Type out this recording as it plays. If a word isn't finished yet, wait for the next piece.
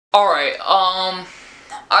Alright, I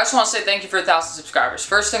just want to say thank you for 1,000 subscribers.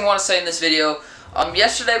 First thing I want to say in this video,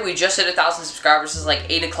 yesterday we just hit 1,000 subscribers. It was like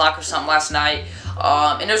 8 o'clock or something last night,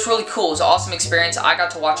 and it was really cool. It was an awesome experience. I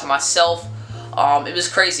got to watch it myself. It was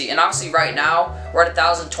crazy, and obviously right now we're at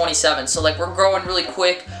 1,027, so like we're growing really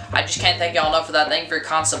quick. I just can't thank y'all enough for that. Thank you for your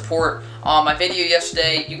constant support. My video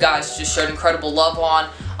yesterday, you guys just showed incredible love on.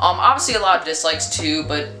 Obviously a lot of dislikes too,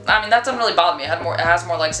 but I mean that doesn't really bother me. It has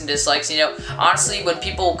more likes and dislikes. You know, honestly, when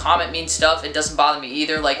people comment mean stuff, it doesn't bother me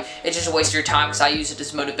either. Like, it's just a waste of your time because I use it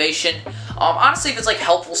as motivation. Honestly, if it's like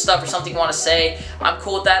helpful stuff or something you want to say, I'm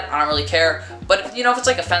cool with that. I don't really care. But if, you know, if it's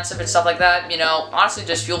like offensive and stuff like that, you know, honestly,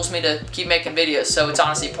 just fuels me to keep making videos. So it's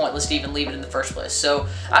honestly pointless to even leave it in the first place. So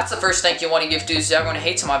that's the first thank you I want to give to is everyone who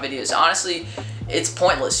hates my videos. Honestly, it's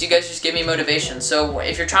pointless. You guys just give me motivation. So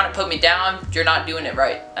if you're trying to put me down, you're not doing it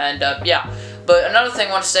right. And yeah. But another thing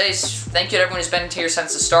I want to say is thank you to everyone who's been here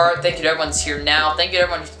since the start. Thank you to everyone that's here now. Thank you to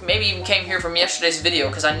everyone who maybe even came here from yesterday's video,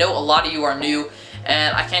 because I know a lot of you are new.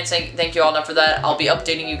 And I can't say thank you all enough for that. I'll be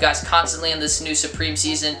updating you guys constantly in this new Supreme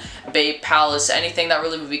season, Babe, Palace, anything that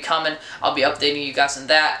really will be coming, I'll be updating you guys on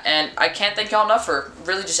that. And I can't thank y'all enough for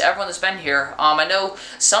really just everyone that's been here. I know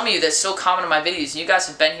some of you that still comment on my videos, and you guys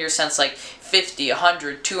have been here since like 50,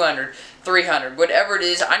 100, 200, 300, whatever it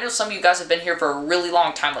is. I know some of you guys have been here for a really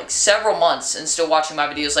long time, like several months, and still watching my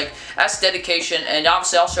videos. Like, that's dedication, and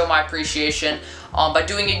obviously I'll show my appreciation by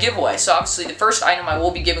doing a giveaway. So obviously the first item I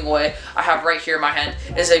will be giving away, I have right here in my hand,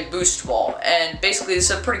 is a boost ball. And basically this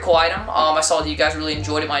is a pretty cool item. I saw that you guys really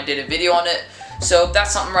enjoyed it when I did a video on it. So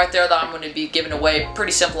that's something right there that I'm going to be giving away.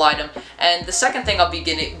 Pretty simple item. And the second thing I'll be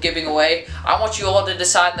giving away, I want you all to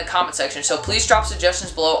decide in the comment section. So please drop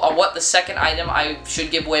suggestions below on what the second item I should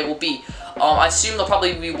give away will be. I assume there'll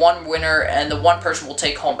probably be one winner, and the one person will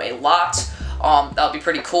take home a lot. That'll be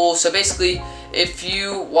pretty cool. So basically, if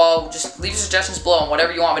you, well, just leave suggestions below on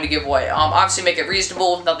whatever you want me to give away. Obviously make it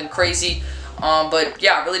reasonable, nothing crazy. But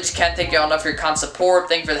yeah, I really just can't thank y'all enough for your constant support.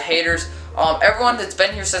 Thank you for the haters. Everyone that's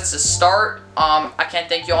been here since the start, I can't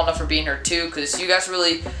thank you all enough for being here too, because you guys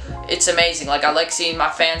really, it's amazing. Like, I like seeing my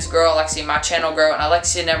fans grow, I like seeing my channel grow, and I like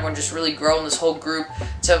seeing everyone just really grow in this whole group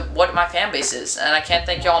to what my fan base is, and I can't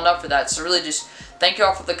thank you all enough for that. So really just thank you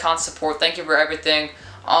all for the constant support, thank you for everything.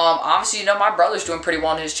 Obviously, you know, my brother's doing pretty well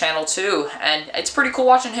on his channel too, and it's pretty cool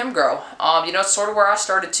watching him grow. You know, it's sort of where I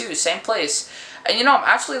started too, same place. And you know, I'm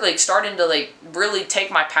actually like starting to like really take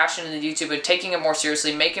my passion into YouTube and taking it more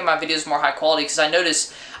seriously, making my videos more high quality, because I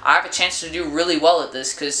notice I have a chance to do really well at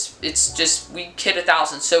this, because it's just, we hit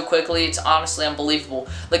 1,000 so quickly, it's honestly unbelievable.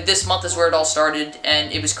 Like, this month is where it all started,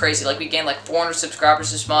 and it was crazy. Like, we gained like 400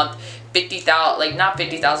 subscribers this month, 50,000, like not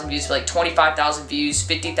 50,000 views, but like 25,000 views,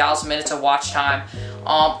 50,000 minutes of watch time.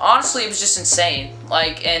 Honestly, it was just insane.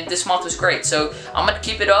 Like, and this month was great, so I'm gonna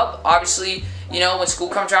keep it up. Obviously, you know, when school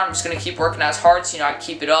comes around, I'm just going to keep working as hard so, you know, I can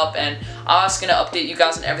keep it up. And I'm just going to update you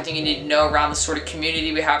guys on everything you need to know around the sort of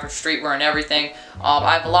community we have for streetwear and everything.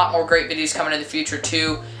 I have a lot more great videos coming in the future,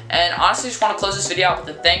 too. And honestly, just want to close this video out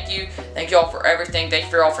with a thank you. Thank you all for everything. Thank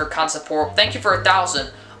you all for your constant support. Thank you for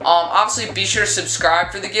 1,000. Obviously, be sure to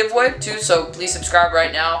subscribe for the giveaway, too. So please subscribe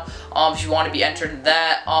right now. If you want to be entered in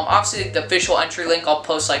that. Obviously, the official entry link I'll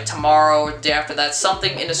post like tomorrow or the day after that,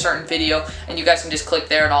 something in a certain video, and you guys can just click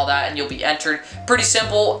there and all that, and you'll be entered. Pretty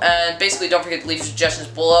simple, and basically don't forget to leave suggestions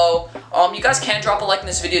below. You guys can drop a like in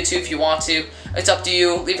this video too if you want to. It's up to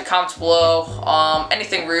you. Leave the comments below.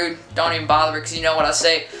 Anything rude, don't even bother, because you know what I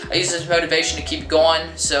say. I use this as motivation to keep going,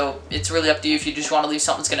 so it's really up to you if you just want to leave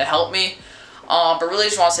something that's going to help me. But really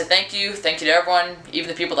just want to say thank you. Thank you to everyone, even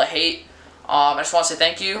the people that hate. I just want to say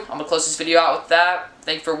thank you. I'm going to close this video out with that.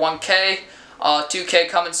 Thank you for 1K. 2K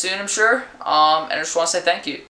coming soon, I'm sure. And I just want to say thank you.